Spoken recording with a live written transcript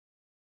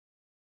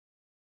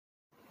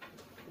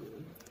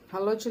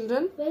Hello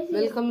children,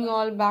 welcome you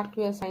all back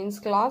to your science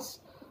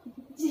class.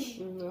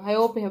 I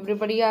hope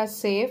everybody is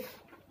safe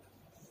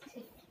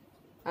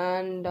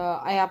and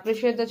I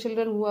appreciate the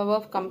children who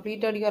have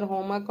completed your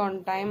homework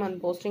on time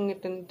and posting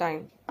it in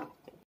time.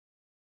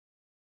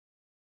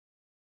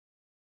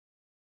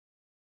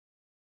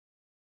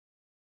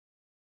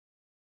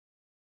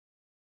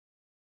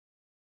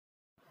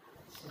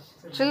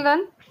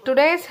 Children,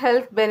 today's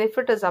health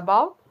benefit is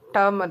about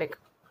turmeric.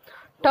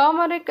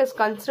 Turmeric is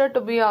considered to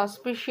be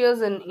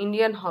auspicious in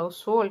Indian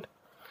household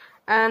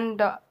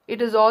and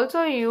it is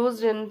also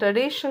used in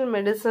traditional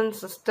medicine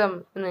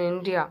system in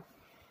India.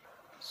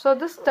 So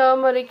this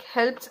turmeric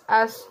helps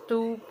us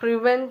to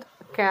prevent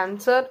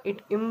cancer,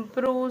 it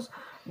improves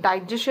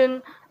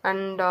digestion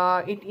and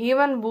it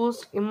even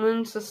boosts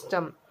immune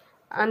system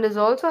and is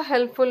also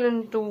helpful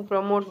in to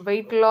promote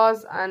weight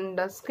loss and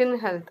skin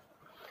health,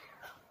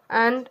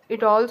 and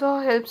it also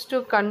helps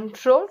to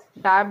control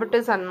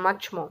diabetes and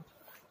much more.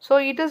 So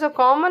it is a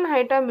common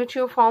item which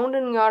you found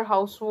in your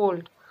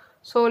household.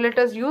 So let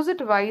us use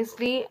it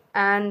wisely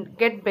and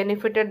get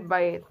benefited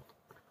by it.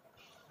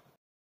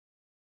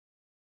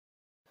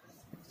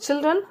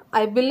 Children,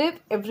 I believe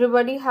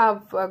everybody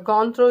have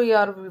gone through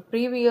your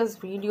previous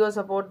videos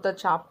about the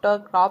chapter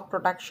crop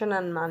protection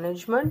and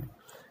management,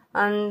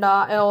 and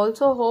I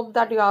also hope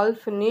that you all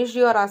finished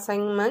your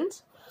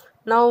assignments.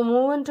 Now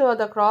move into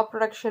the crop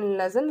protection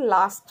lesson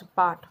last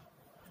part.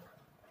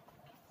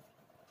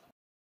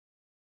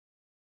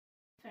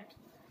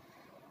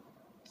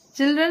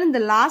 Children, in the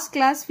last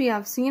class we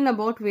have seen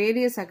about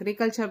various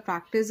agriculture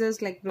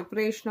practices like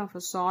preparation of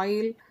a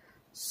soil,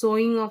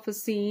 sowing of a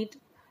seed,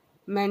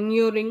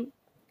 manuring,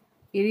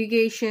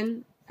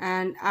 irrigation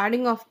and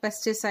adding of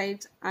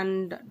pesticides,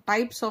 and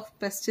types of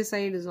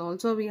pesticides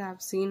also we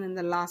have seen in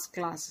the last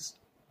classes.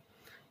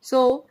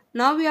 So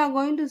now we are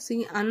going to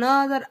see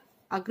another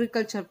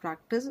agriculture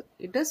practice.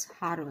 It is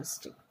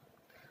harvesting.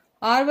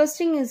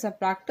 Harvesting is a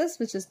practice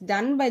which is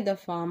done by the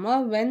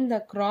farmer when the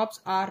crops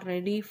are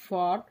ready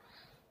for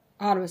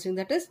harvesting.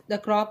 That is, the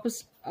crop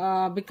is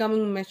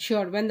becoming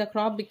mature. When the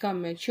crop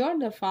become mature,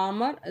 the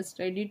farmer is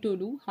ready to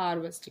do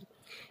harvesting.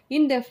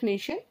 In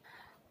definition,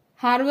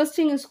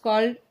 harvesting is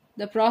called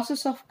the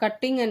process of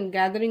cutting and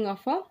gathering of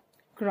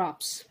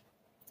crops.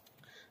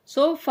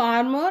 So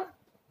farmer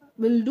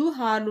will do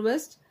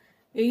harvest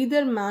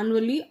either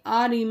manually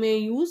or he may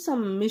use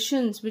some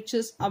machines which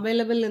is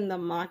available in the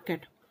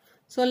market.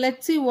 So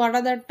let's see what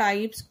are the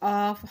types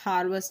of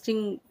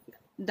harvesting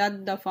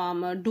that the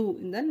farmer do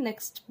in the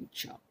next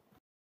picture.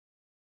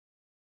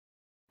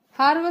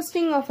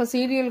 Harvesting of a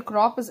cereal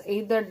crop is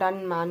either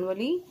done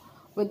manually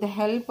with the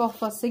help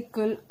of a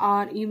sickle,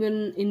 or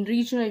even in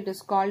region it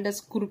is called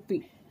as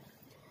kurpi,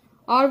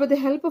 or with the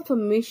help of a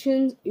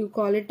machine you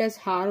call it as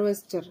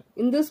harvester.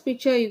 In this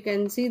picture you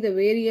can see the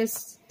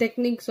various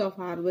techniques of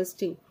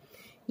harvesting.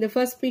 The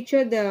first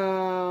picture,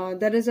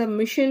 there is a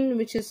machine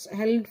which is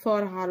held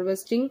for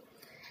harvesting,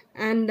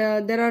 and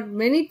there are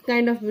many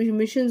kind of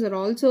machines are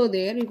also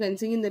there. You can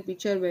see in the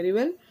picture very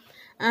well.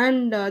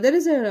 And there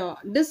is a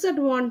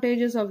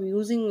disadvantages of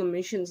using a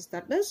machines.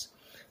 That is,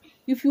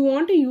 if you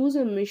want to use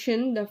a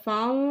machine, the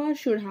farmer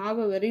should have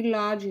a very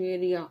large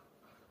area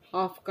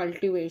of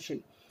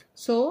cultivation.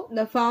 So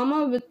the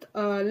farmer with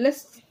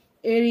less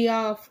area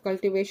of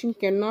cultivation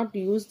cannot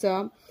use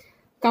the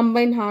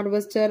combine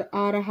harvester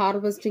or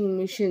harvesting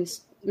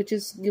machines which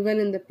is given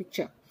in the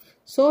picture.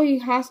 So he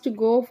has to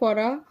go for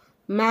a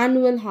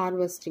manual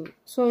harvesting.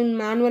 So in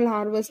manual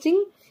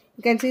harvesting,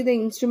 you can see the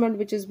instrument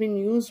which has been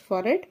used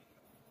for it.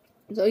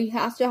 So he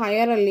has to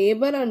hire a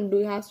labor and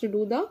he has to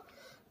do the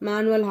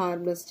manual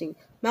harvesting.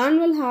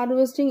 Manual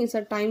harvesting is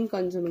a time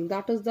consuming.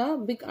 That is the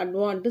big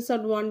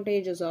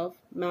disadvantages of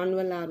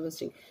manual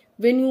harvesting.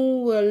 When you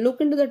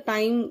look into the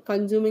time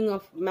consuming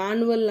of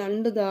manual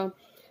and the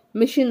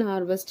machine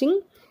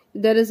harvesting,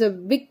 there is a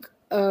big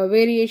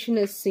variation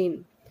is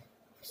seen.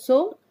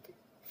 So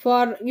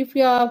for if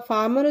your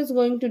farmer is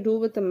going to do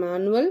with a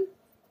manual,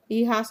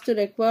 he has to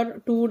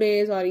require 2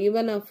 days or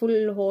even a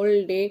full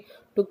whole day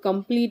to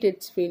complete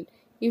its field.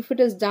 If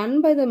it is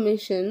done by the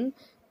machine,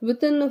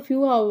 within a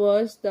few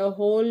hours the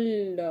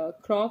whole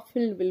crop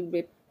field will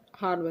be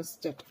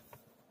harvested.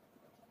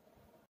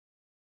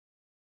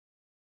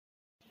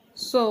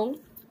 So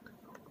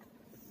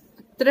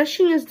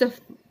threshing is the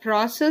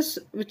process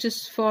which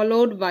is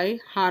followed by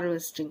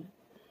harvesting.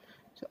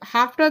 So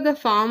after the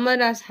farmer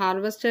has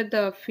harvested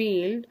the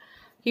field,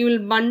 he will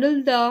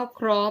bundle the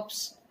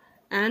crops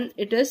and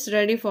it is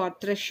ready for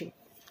threshing.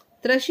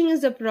 Threshing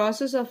is the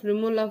process of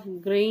removal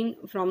of grain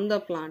from the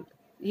plant.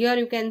 Here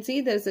you can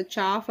see there is a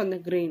chaff and the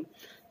grain.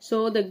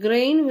 So the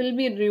grain will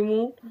be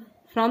removed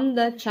from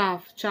the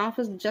chaff. Chaff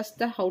is just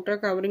the outer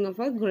covering of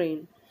a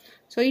grain.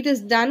 So it is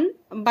done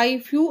by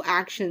few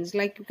actions,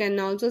 like you can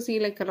also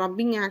see like a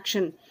rubbing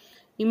action,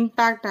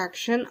 impact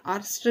action,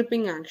 or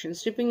stripping action.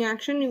 Stripping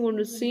action you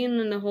would see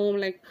in a home,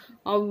 like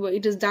how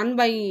it is done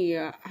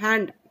by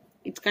hand.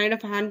 It's kind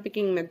of a hand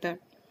picking method.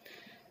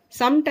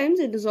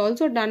 Sometimes it is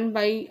also done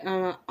by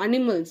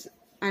animals,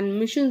 and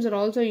machines are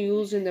also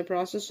used in the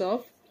process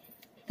of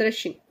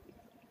threshing.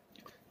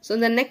 So in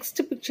the next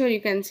picture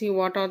you can see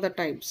what are the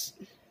types.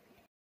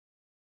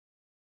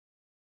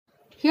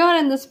 Here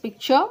in this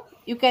picture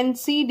you can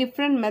see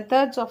different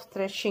methods of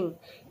threshing.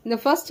 In the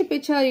first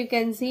picture you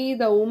can see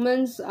the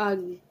women's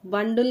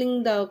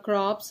bundling the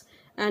crops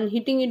and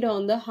hitting it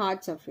on the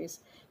hard surface.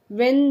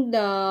 When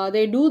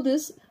they do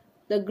this,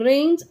 the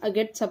grains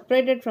get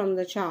separated from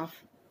the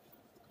chaff.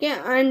 Okay,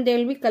 and they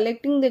will be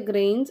collecting the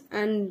grains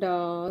and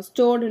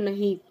stored in a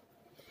heap.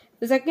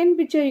 The second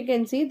picture you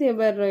can see they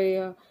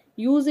were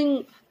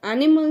using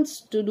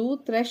animals to do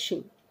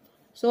threshing.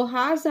 So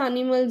as the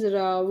animals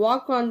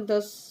walk on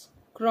the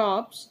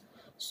crops,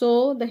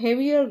 so the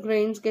heavier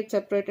grains get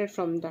separated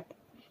from that.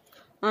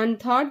 And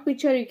third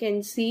picture you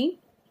can see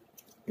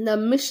the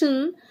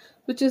machine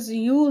which is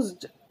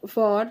used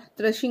for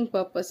threshing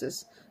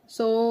purposes.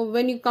 So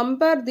when you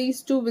compare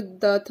these two with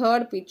the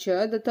third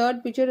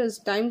picture is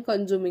time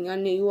consuming,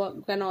 and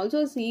you can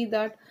also see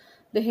that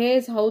the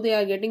hairs how they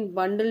are getting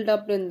bundled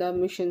up in the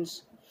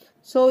machines.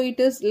 So it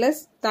is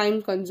less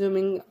time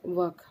consuming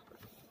work.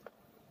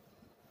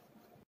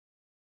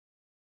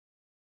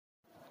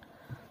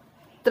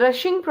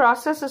 Threshing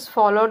process is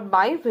followed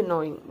by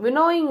winnowing.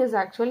 Winnowing is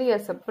actually a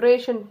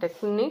separation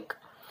technique.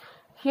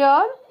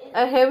 Here,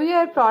 a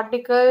heavier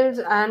particles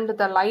and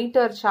the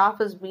lighter chaff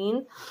is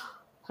being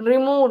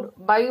removed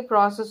by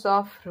process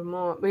of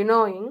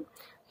winnowing.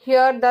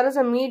 Here, there is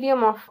a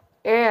medium of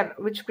air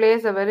which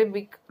plays a very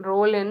big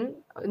role in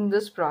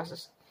this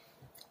process.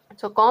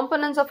 So,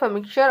 components of a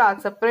mixture are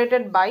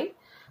separated by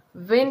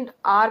wind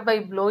or by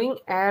blowing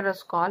air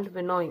is called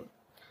winnowing.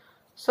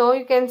 So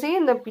you can see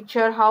in the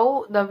picture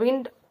how the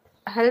wind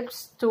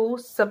helps to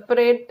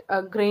separate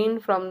a grain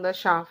from the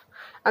chaff.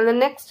 And the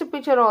next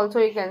picture also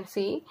you can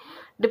see,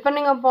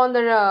 depending upon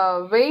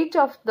the weight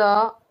of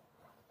the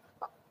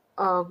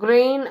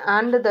grain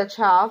and the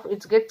chaff,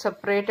 it gets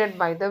separated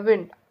by the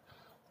wind.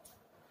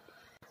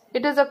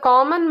 It is a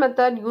common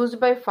method used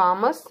by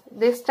farmers.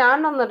 They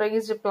stand on the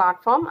raised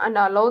platform and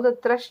allow the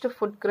threshed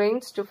food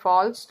grains to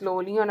fall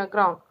slowly on the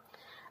ground.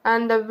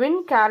 And the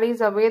wind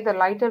carries away the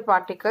lighter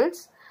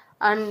particles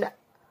and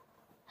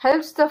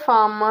helps the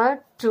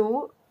farmer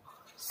to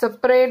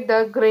separate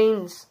the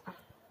grains.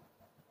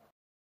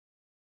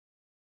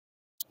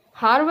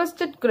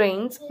 Harvested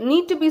grains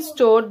need to be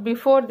stored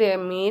before they are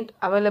made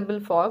available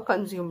for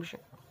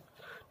consumption.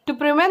 To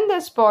prevent the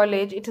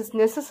spoilage, it is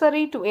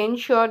necessary to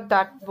ensure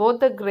that both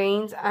the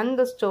grains and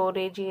the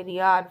storage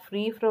area are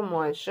free from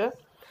moisture.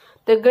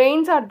 The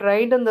grains are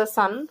dried in the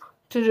sun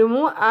to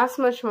remove as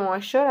much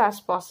moisture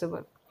as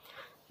possible.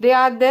 They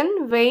are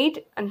then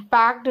weighed and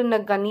packed in the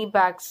gunny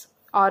bags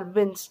or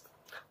bins.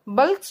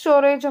 Bulk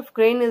storage of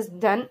grain is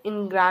done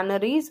in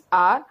granaries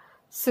or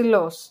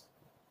silos.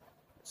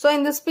 So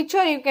in this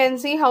picture you can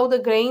see how the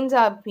grains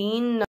are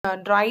being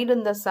dried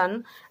in the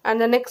sun,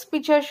 and the next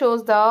picture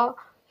shows the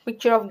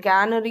picture of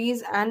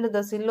granaries, and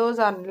the silos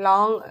are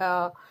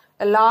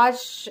a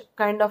large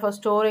kind of a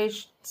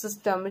storage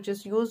system which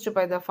is used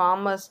by the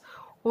farmers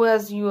who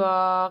is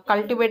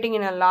cultivating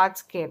in a large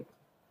scale.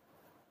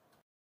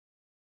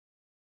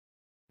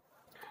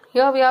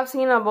 Here we have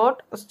seen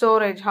about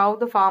storage, how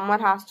the farmer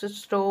has to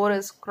store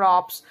his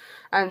crops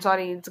and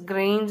its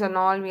grains and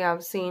all we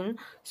have seen.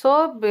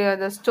 So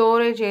the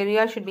storage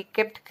area should be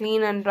kept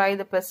clean and dry.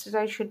 The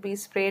pesticides should be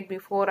sprayed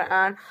before,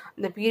 and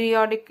the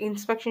periodic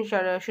inspection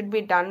should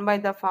be done by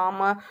the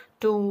farmer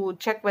to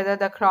check whether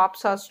the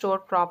crops are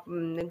stored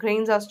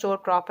grains are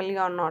stored properly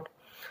or not.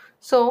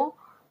 So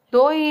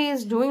though he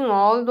is doing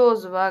all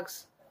those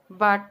works,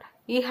 but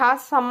he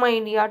has some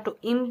idea to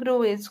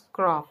improve his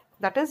crop.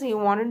 That is, he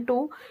wanted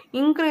to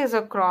increase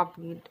the crop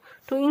yield.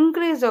 To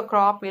increase the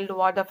crop yield,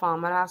 what the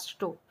farmer has to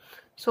do.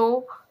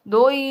 So,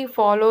 though he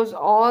follows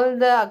all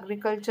the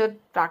agriculture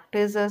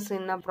practices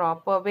in a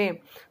proper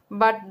way,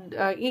 but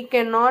he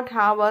cannot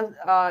have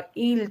a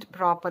yield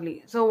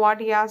properly. So,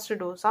 what he has to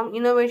do, some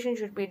innovation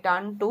should be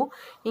done to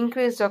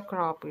increase the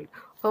crop yield.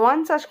 So,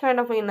 one such kind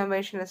of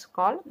innovation is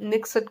called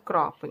mixed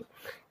cropping.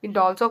 It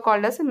also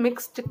called as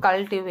mixed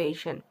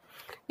cultivation.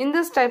 In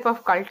this type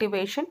of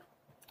cultivation,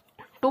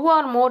 two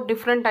or more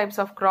different types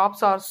of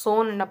crops are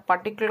sown in a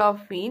particular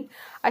field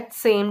at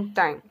same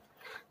time.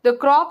 The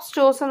crops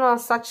chosen are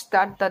such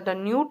that the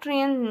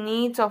nutrient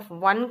needs of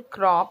one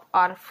crop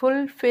are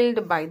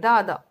fulfilled by the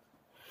other.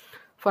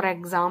 For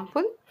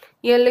example,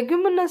 a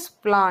leguminous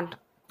plant,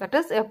 that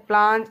is a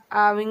plant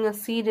having a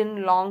seed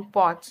in long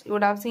pods. You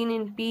would have seen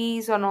in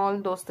peas and all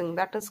those things.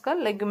 That is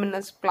called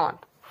leguminous plant.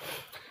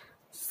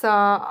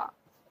 So,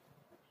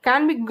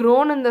 can be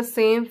grown in the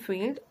same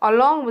field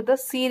along with the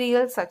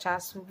cereals such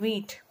as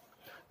wheat.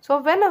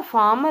 So when a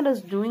farmer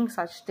is doing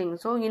such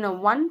things, so in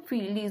one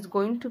field he is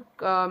going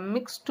to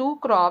mix two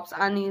crops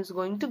and he is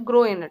going to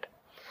grow in it.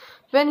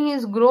 When he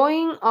is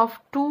growing of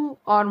two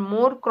or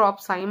more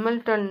crops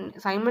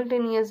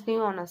simultaneously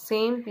on a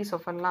same piece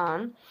of a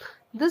land,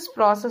 this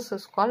process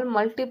is called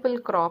multiple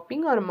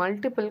cropping or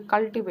multiple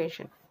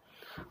cultivation.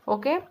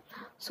 Okay,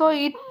 So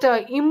it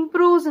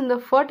improves in the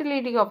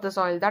fertility of the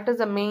soil. That is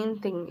the main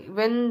thing.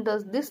 When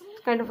this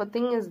kind of a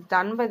thing is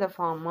done by the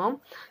farmer,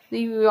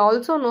 we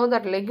also know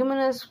that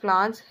leguminous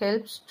plants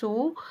helps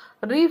to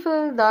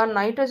refill the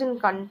nitrogen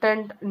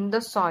content in the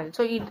soil.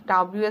 So it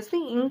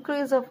obviously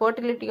increases the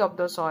fertility of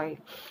the soil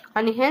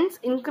and hence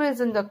increase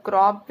in the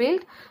crop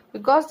yield,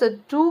 because the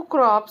two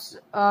crops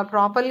are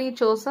properly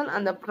chosen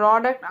and the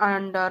product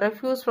and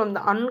refuse from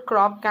the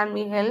uncrop can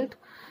be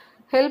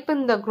help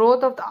in the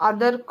growth of the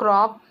other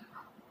crop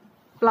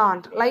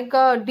plant. Like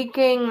a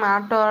decaying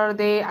matter,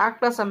 they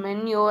act as a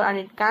manure and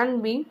it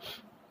can be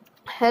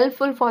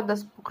helpful for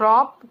the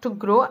crop to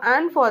grow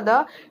and for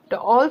the to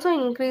also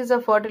increase the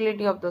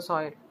fertility of the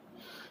soil.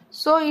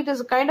 So it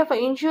is kind of an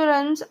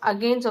insurance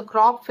against a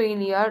crop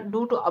failure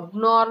due to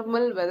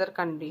abnormal weather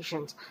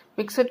conditions.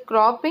 Mixed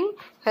cropping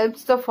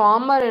helps the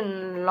farmer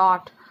in a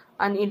lot,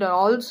 and it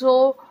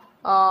also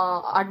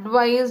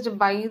advised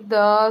by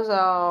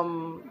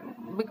the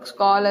big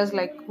scholars,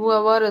 like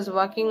whoever is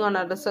working on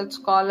a research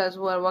scholars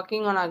who are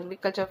working on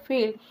agriculture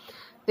field.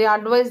 They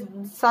advised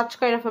such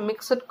kind of a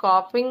mixed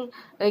cropping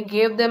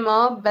gave them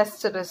a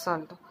best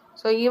result.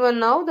 So even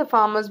now the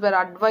farmers were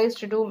advised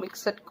to do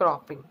mixed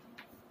cropping.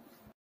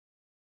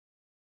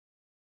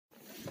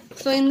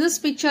 So in this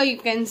picture you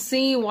can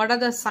see what are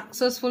the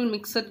successful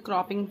mixed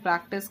cropping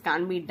practice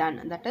can be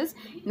done. That is,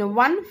 in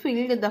one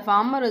field the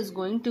farmer is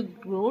going to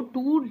grow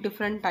two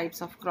different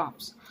types of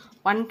crops.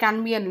 One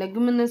can be a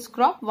leguminous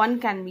crop, one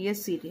can be a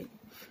cereal.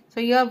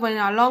 So here, when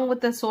along with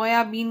the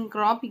soya bean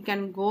crop, you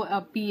can go a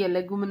pea, a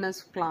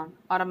leguminous plant,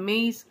 or a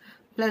maize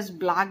plus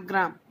black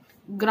gram,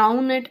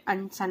 groundnut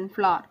and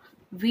sunflower,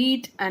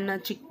 wheat and a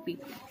chickpea.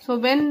 So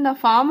when the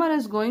farmer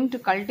is going to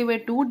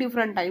cultivate two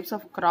different types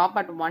of crop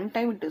at one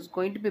time, it is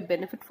going to be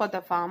benefit for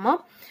the farmer,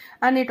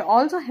 and it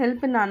also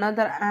help in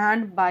another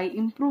hand by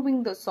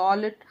improving the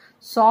solid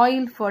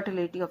soil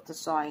fertility of the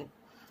soil.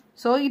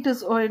 So it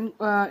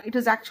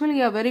is actually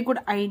a very good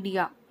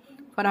idea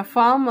for a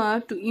farmer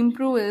to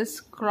improve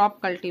his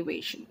crop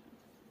cultivation.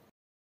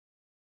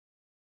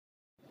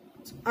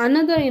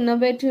 Another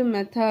innovative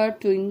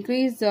method to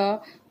increase the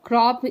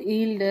crop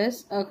yield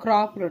is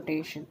crop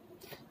rotation.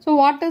 So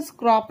what is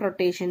crop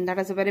rotation? That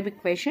is a very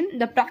big question.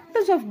 The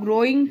practice of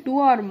growing two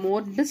or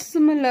more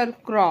dissimilar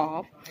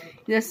crop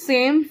in the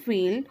same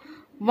field,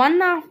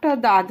 one after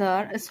the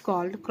other, is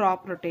called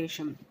crop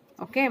rotation.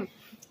 Okay.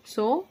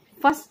 So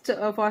first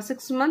for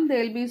 6 months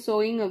they will be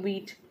sowing a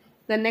wheat.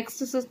 The next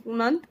 6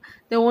 month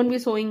they won't be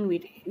sowing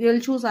wheat. They will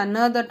choose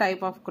another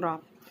type of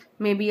crop.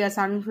 Maybe a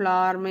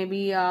sunflower,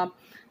 maybe a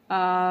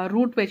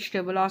root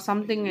vegetable or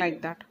something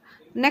like that.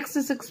 Next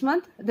 6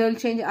 months they will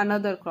change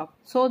another crop.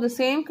 So the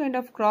same kind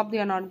of crop they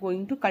are not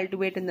going to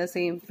cultivate in the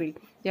same field.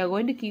 They are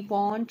going to keep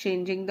on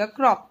changing the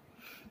crop.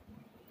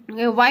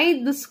 Okay,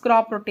 why this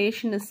crop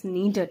rotation is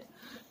needed?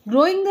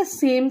 Growing the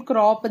same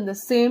crop in the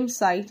same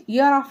site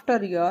year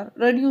after year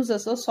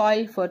reduces the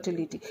soil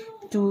fertility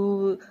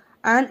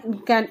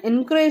and can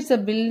encourage the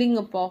building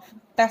up of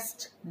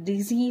pest,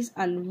 disease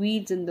and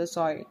weeds in the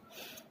soil.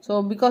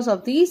 So because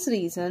of these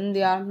reasons,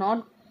 they are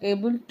not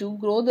able to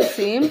grow the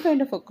same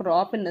kind of a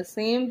crop in the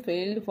same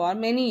field for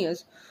many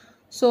years.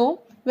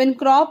 So when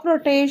crop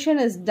rotation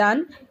is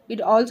done,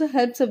 it also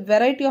helps a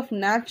variety of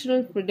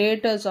natural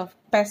predators of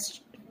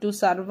pests to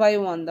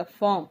survive on the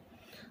farm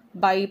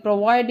by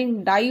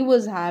providing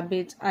diverse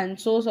habits and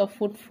source of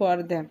food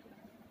for them.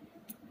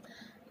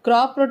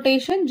 Crop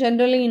rotation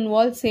generally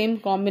involves same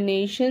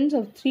combinations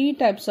of three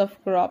types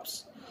of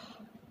crops.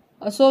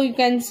 So you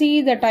can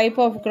see the type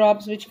of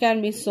crops which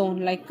can be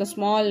sown, like a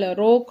small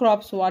row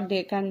crops what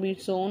they can be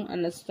sown,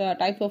 and a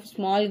type of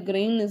small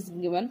grain is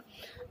given,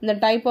 and the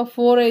type of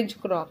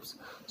forage crops.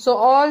 So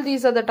all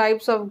these are the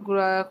types of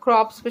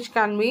crops which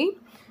can be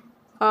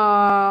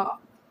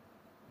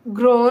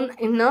grown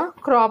in a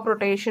crop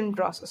rotation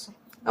process.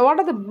 Now, what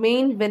are the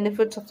main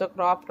benefits of the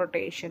crop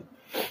rotation?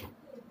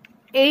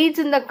 Aids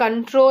in the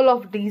control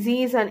of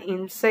disease and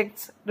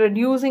insects,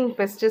 reducing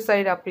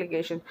pesticide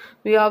application.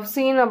 We have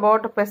seen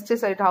about a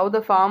pesticide, how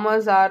the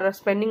farmers are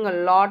spending a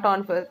lot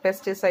on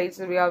pesticides.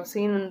 We have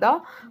seen in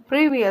the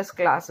previous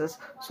classes.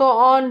 So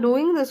on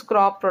doing this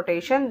crop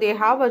rotation, they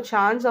have a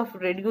chance of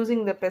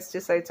reducing the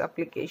pesticides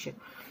application.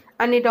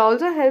 And it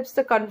also helps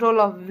the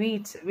control of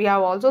weeds. We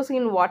have also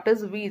seen what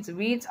is weeds.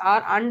 Weeds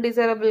are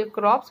undesirable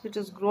crops which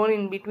is grown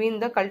in between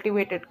the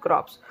cultivated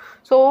crops.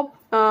 So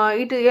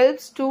it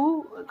helps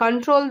to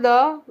control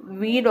the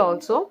weed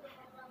also.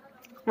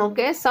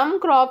 Okay, some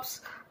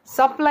crops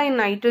supply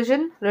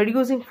nitrogen,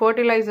 reducing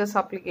fertilizers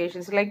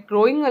applications. Like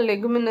growing a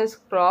leguminous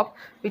crop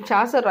which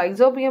has a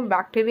rhizobium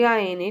bacteria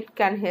in it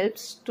can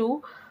helps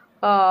the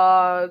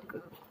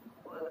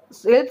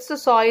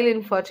soil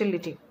in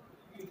fertility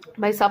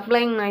by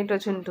supplying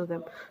nitrogen to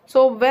them.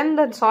 So when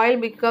the soil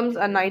becomes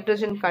a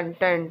nitrogen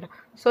content,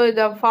 so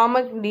the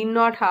farmer did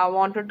not have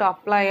wanted to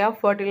apply a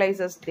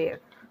fertilizers there.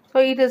 So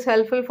it is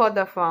helpful for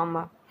the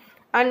farmer,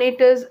 and it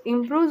is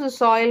improves the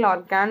soil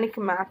organic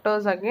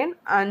matters again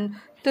and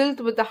tilt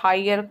with a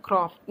higher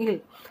crop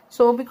yield.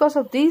 So because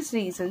of these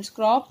reasons,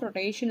 crop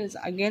rotation is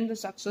again the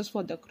success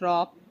for the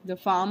crop the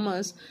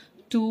farmers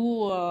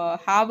to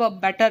have a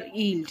better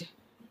yield.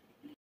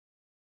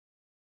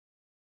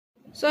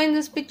 So in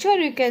this picture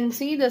you can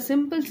see the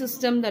simple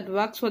system that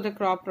works for the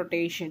crop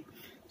rotation.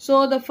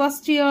 So the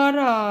first year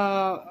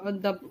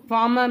the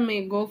farmer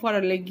may go for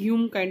a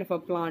legume kind of a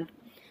plant.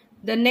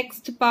 The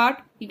next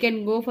part he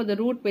can go for the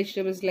root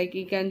vegetables, like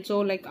he can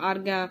sow like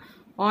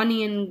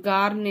onion,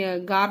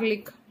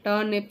 garlic,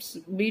 turnips,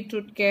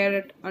 beetroot,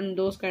 carrot and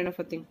those kind of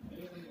a thing.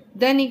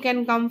 Then he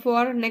can come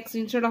for next,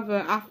 instead of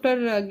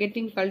after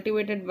getting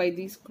cultivated by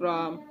these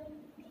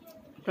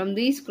from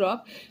these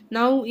crop,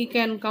 now you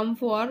can come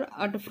for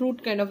a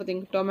fruit kind of a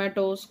thing,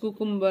 tomatoes,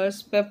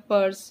 cucumbers,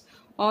 peppers,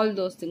 all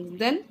those things.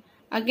 Then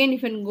again you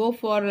can go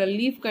for a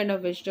leaf kind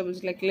of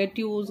vegetables like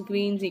lettuce,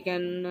 greens. You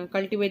can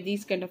cultivate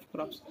these kind of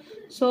crops.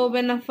 So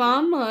when a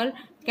farmer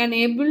can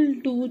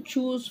able to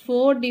choose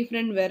 4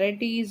 different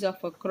varieties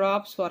of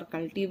crops for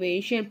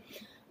cultivation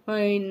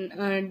in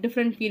a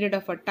different period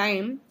of a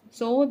time,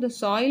 so the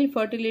soil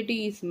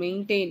fertility is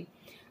maintained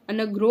and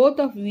the growth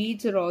of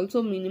weeds are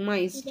also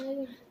minimized.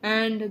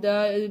 And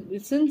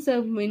since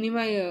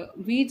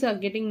weeds are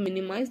getting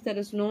minimized, there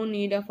is no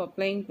need of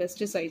applying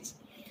pesticides.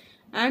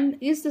 And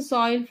is the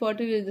soil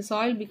fertile, the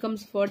soil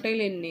becomes fertile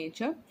in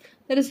nature,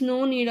 there is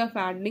no need of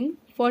adding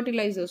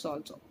fertilizers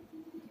also.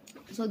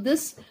 So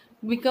this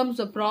becomes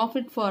a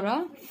profit for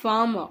a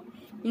farmer.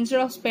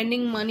 Instead of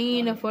spending money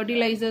in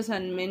fertilizers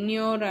and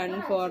manure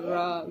and for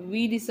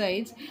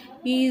weedicides,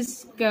 he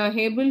is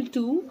able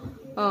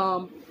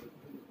to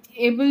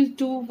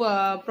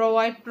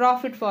provide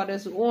profit for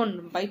his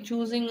own by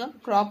choosing a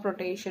crop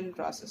rotation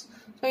process.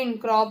 So in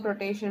crop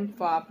rotation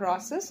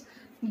process,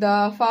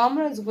 the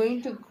farmer is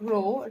going to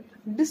grow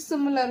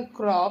dissimilar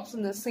crops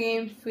in the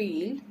same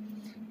field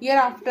year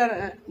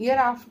after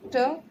year.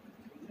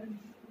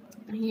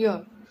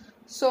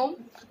 So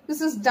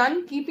this is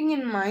done keeping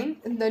in mind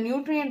the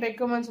nutrient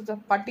requirements of the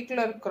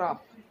particular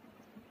crop.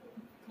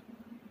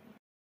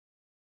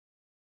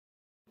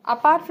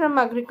 Apart from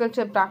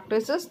agriculture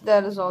practices,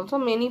 there is also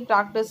many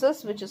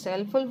practices which is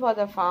helpful for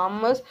the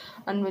farmers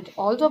and which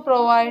also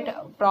provide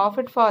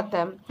profit for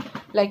them,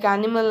 like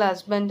animal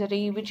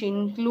husbandry, which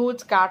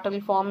includes cattle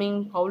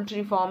farming,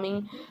 poultry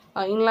farming,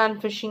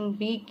 inland fishing,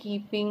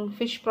 beekeeping,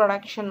 fish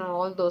production and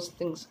all those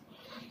things.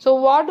 So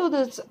what do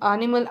this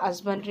animal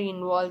husbandry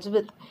involves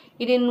with?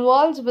 It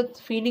involves with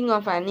feeding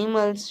of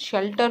animals,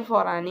 shelter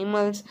for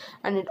animals,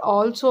 and it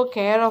also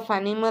care of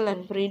animal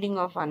and breeding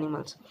of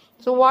animals.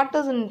 So what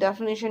is in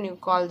definition you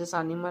call this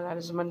animal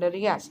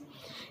husbandry as?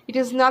 It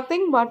is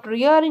nothing but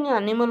rearing an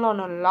animal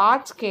on a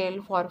large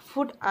scale for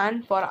food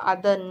and for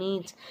other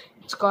needs.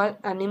 It's called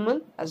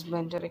animal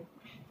husbandry.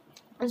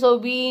 So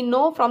we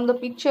know from the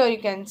picture you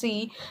can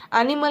see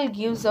animal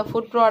gives the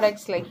food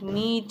products like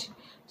meat.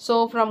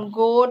 So from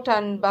goat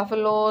and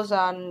buffaloes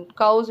and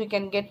cows we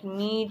can get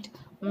meat,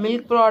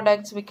 milk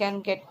products we can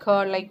get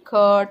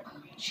curd,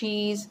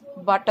 cheese,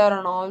 butter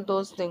and all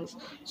those things.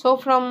 So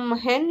from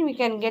hen we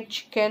can get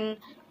chicken,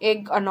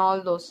 egg and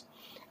all those.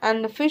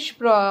 And fish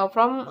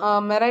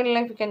from marine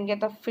life we can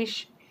get a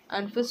fish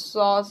and fish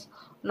sauce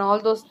and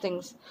all those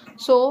things.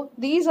 So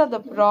these are the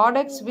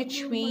products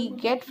which we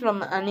get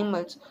from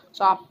animals.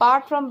 So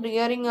apart from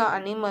rearing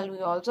an animal,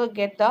 we also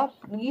get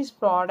these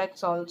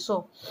products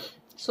also.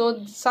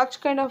 So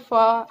such kind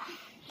of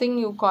thing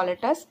you call it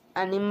as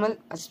animal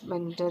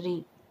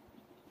husbandry.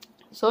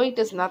 So it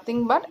is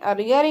nothing but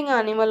rearing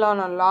an animal on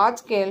a large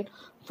scale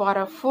for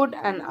a food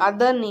and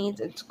other needs.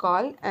 It's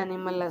called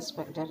animal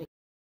husbandry.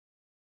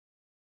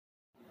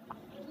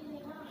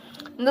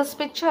 In this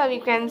picture,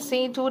 you can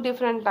see 2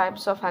 different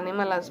types of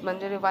animal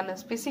husbandry. One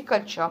is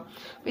pisciculture,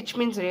 which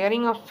means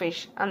rearing of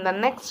fish, and the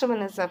next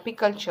one is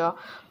apiculture,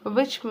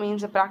 which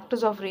means the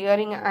practice of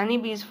rearing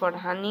honeybees for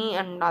honey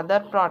and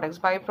other products,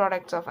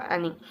 byproducts of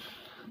honey,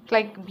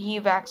 like bee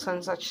wax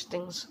and such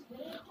things.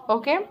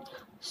 Okay,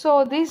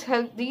 so these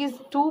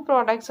 2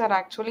 products are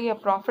actually a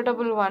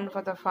profitable one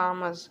for the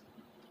farmers.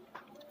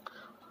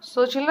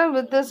 So children,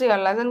 with this your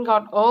lesson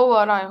got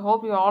over. I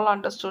hope you all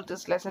understood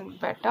this lesson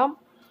better.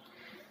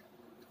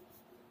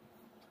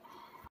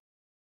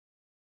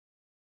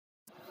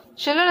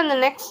 Children, in the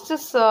next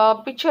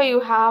picture you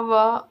have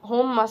a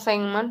home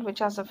assignment which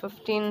has a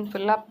 15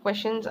 fill-up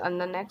questions,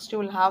 and the next you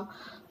will have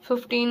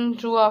 15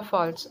 true or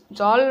false.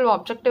 It's all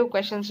objective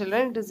questions,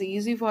 children. It is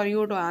easy for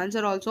you to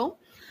answer also.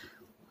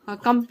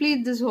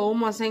 Complete this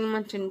home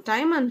assignment in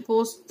time and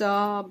post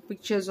the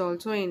pictures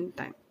also in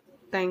time.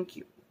 Thank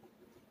you.